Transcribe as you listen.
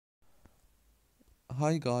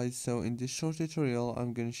Hi guys, so in this short tutorial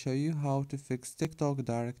I'm gonna show you how to fix TikTok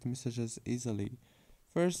direct messages easily.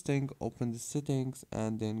 First thing, open the settings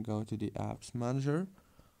and then go to the apps manager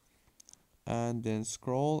and then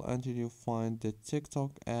scroll until you find the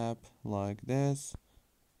TikTok app like this.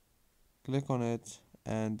 Click on it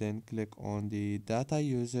and then click on the data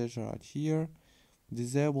usage right here.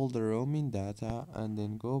 Disable the roaming data and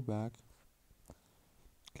then go back.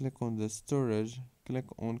 Click on the storage, click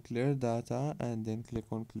on clear data and then click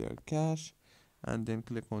on clear cache and then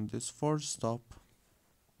click on this force stop,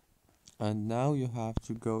 and now you have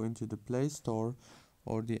to go into the Play Store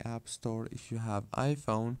or the App Store. If you have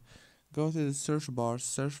iPhone, go to the search bar,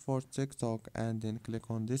 search for TikTok and then click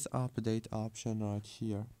on this update option right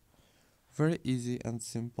here. Very easy and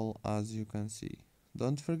simple as you can see.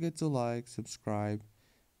 Don't forget to like, subscribe,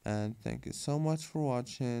 and thank you so much for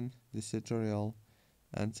watching this tutorial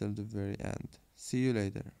until the very end. See you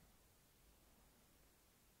later.